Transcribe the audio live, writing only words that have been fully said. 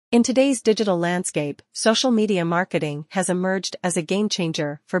In today's digital landscape, social media marketing has emerged as a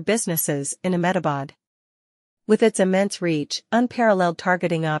game-changer for businesses in Ahmedabad. With its immense reach, unparalleled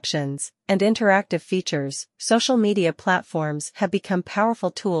targeting options, and interactive features, social media platforms have become powerful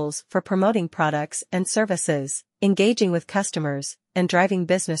tools for promoting products and services, engaging with customers, and driving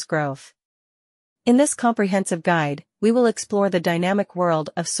business growth. In this comprehensive guide, we will explore the dynamic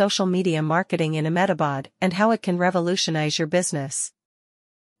world of social media marketing in Ahmedabad and how it can revolutionize your business.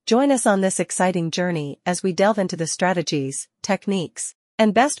 Join us on this exciting journey as we delve into the strategies, techniques,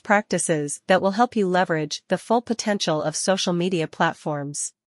 and best practices that will help you leverage the full potential of social media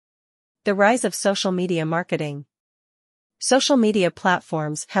platforms. The rise of social media marketing. Social media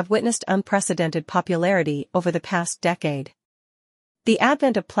platforms have witnessed unprecedented popularity over the past decade. The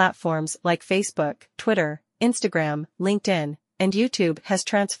advent of platforms like Facebook, Twitter, Instagram, LinkedIn, and YouTube has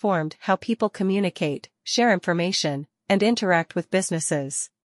transformed how people communicate, share information, and interact with businesses.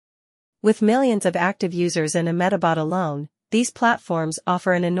 With millions of active users in Ahmedabad alone, these platforms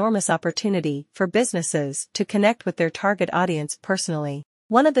offer an enormous opportunity for businesses to connect with their target audience personally.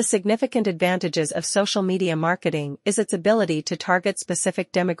 One of the significant advantages of social media marketing is its ability to target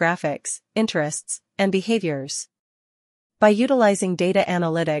specific demographics, interests, and behaviors. By utilizing data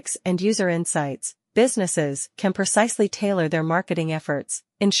analytics and user insights, businesses can precisely tailor their marketing efforts,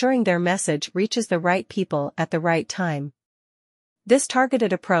 ensuring their message reaches the right people at the right time. This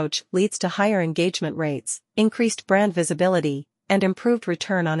targeted approach leads to higher engagement rates, increased brand visibility, and improved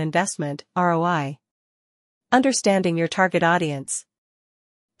return on investment (ROI). Understanding your target audience.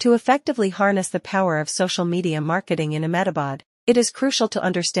 To effectively harness the power of social media marketing in Ahmedabad, it is crucial to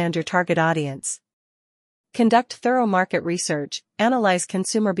understand your target audience. Conduct thorough market research, analyze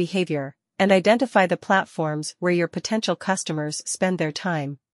consumer behavior, and identify the platforms where your potential customers spend their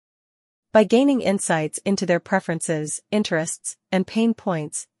time. By gaining insights into their preferences, interests, and pain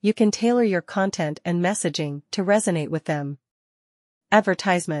points, you can tailor your content and messaging to resonate with them.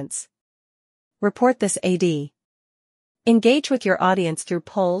 Advertisements. Report this ad. Engage with your audience through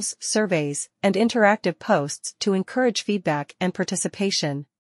polls, surveys, and interactive posts to encourage feedback and participation.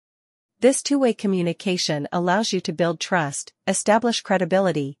 This two-way communication allows you to build trust, establish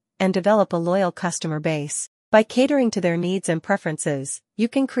credibility, and develop a loyal customer base. By catering to their needs and preferences, you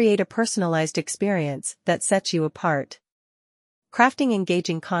can create a personalized experience that sets you apart. Crafting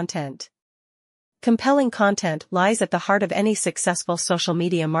engaging content. Compelling content lies at the heart of any successful social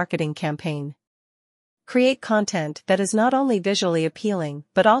media marketing campaign. Create content that is not only visually appealing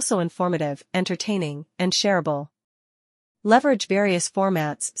but also informative, entertaining, and shareable. Leverage various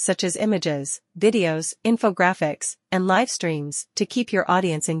formats such as images, videos, infographics, and live streams to keep your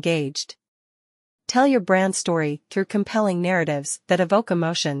audience engaged. Tell your brand story through compelling narratives that evoke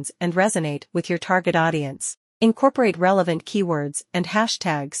emotions and resonate with your target audience. Incorporate relevant keywords and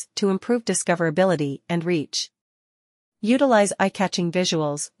hashtags to improve discoverability and reach. Utilize eye-catching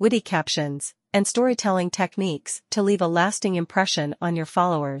visuals, witty captions, and storytelling techniques to leave a lasting impression on your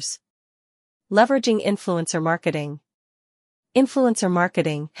followers. Leveraging influencer marketing. Influencer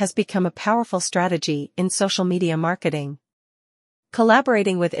marketing has become a powerful strategy in social media marketing.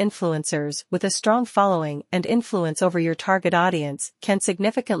 Collaborating with influencers with a strong following and influence over your target audience can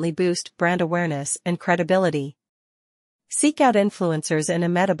significantly boost brand awareness and credibility. Seek out influencers in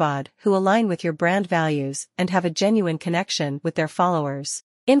Ahmedabad who align with your brand values and have a genuine connection with their followers.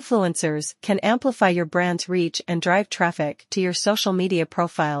 Influencers can amplify your brand's reach and drive traffic to your social media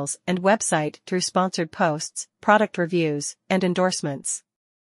profiles and website through sponsored posts, product reviews, and endorsements.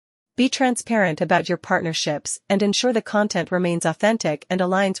 Be transparent about your partnerships and ensure the content remains authentic and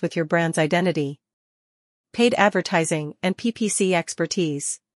aligns with your brand's identity. Paid advertising and PPC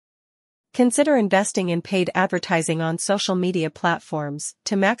expertise. Consider investing in paid advertising on social media platforms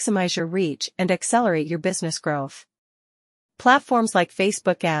to maximize your reach and accelerate your business growth. Platforms like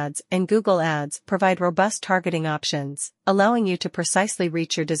Facebook ads and Google ads provide robust targeting options, allowing you to precisely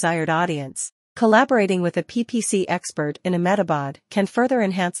reach your desired audience. Collaborating with a PPC expert in Ahmedabad can further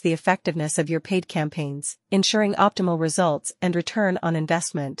enhance the effectiveness of your paid campaigns, ensuring optimal results and return on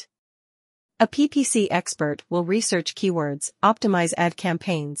investment. A PPC expert will research keywords, optimize ad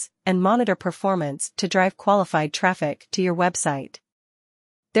campaigns, and monitor performance to drive qualified traffic to your website.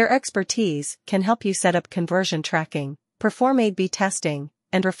 Their expertise can help you set up conversion tracking, perform A/B testing,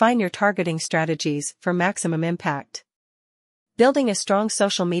 and refine your targeting strategies for maximum impact. Building a strong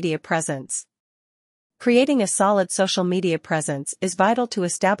social media presence. Creating a solid social media presence is vital to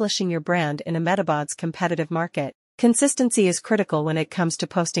establishing your brand in Ahmedabad's competitive market. Consistency is critical when it comes to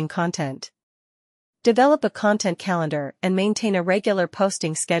posting content. Develop a content calendar and maintain a regular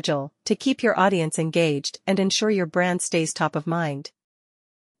posting schedule to keep your audience engaged and ensure your brand stays top of mind.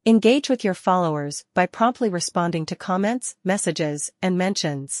 Engage with your followers by promptly responding to comments, messages, and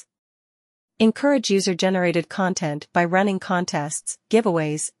mentions. Encourage user-generated content by running contests,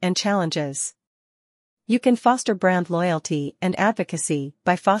 giveaways, and challenges. You can foster brand loyalty and advocacy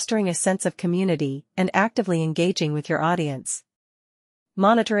by fostering a sense of community and actively engaging with your audience.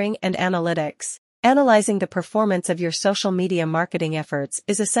 Monitoring and analytics. Analyzing the performance of your social media marketing efforts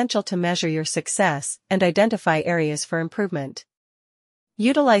is essential to measure your success and identify areas for improvement.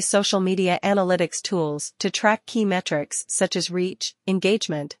 Utilize social media analytics tools to track key metrics such as reach,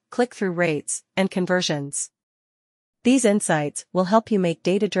 engagement, click-through rates, and conversions. These insights will help you make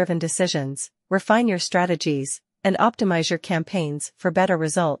data-driven decisions, refine your strategies, and optimize your campaigns for better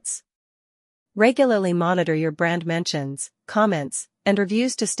results. Regularly monitor your brand mentions, comments, and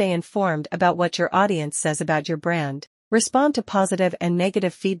reviews to stay informed about what your audience says about your brand. Respond to positive and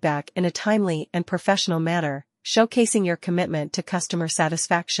negative feedback in a timely and professional manner, showcasing your commitment to customer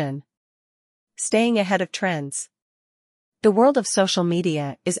satisfaction. Staying ahead of trends. The world of social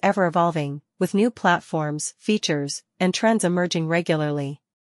media is ever evolving, with new platforms, features, and trends emerging regularly.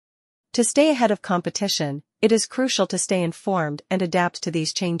 To stay ahead of competition, it is crucial to stay informed and adapt to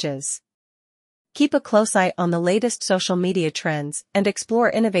these changes. Keep a close eye on the latest social media trends and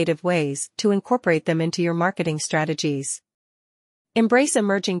explore innovative ways to incorporate them into your marketing strategies. Embrace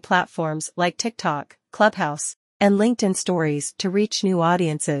emerging platforms like TikTok, Clubhouse, and LinkedIn Stories to reach new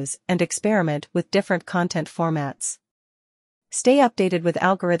audiences and experiment with different content formats. Stay updated with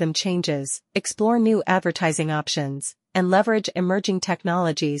algorithm changes, explore new advertising options, and leverage emerging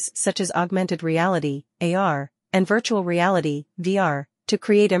technologies such as augmented reality, AR, and virtual reality, VR, to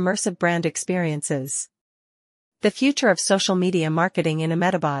create immersive brand experiences. The future of social media marketing in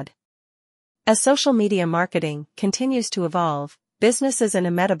Ahmedabad. As social media marketing continues to evolve, businesses in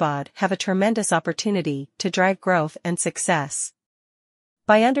Ahmedabad have a tremendous opportunity to drive growth and success.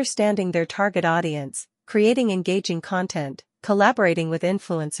 By understanding their target audience, creating engaging content, collaborating with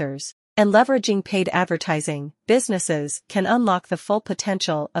influencers, and leveraging paid advertising, businesses can unlock the full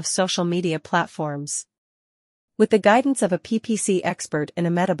potential of social media platforms. With the guidance of a PPC expert in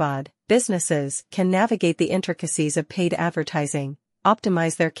Ahmedabad, businesses can navigate the intricacies of paid advertising,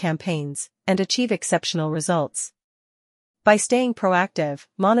 optimize their campaigns, and achieve exceptional results. By staying proactive,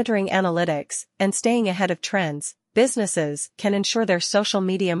 monitoring analytics, and staying ahead of trends, businesses can ensure their social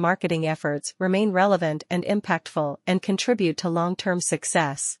media marketing efforts remain relevant and impactful and contribute to long-term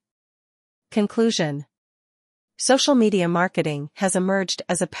success. Conclusion. Social media marketing has emerged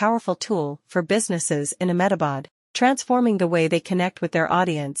as a powerful tool for businesses in Ahmedabad, transforming the way they connect with their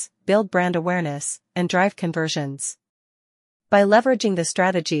audience, build brand awareness, and drive conversions. By leveraging the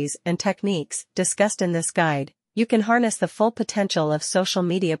strategies and techniques discussed in this guide, you can harness the full potential of social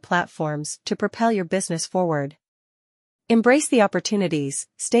media platforms to propel your business forward. Embrace the opportunities,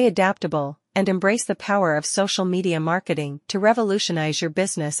 stay adaptable, and embrace the power of social media marketing to revolutionize your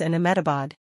business in Ahmedabad.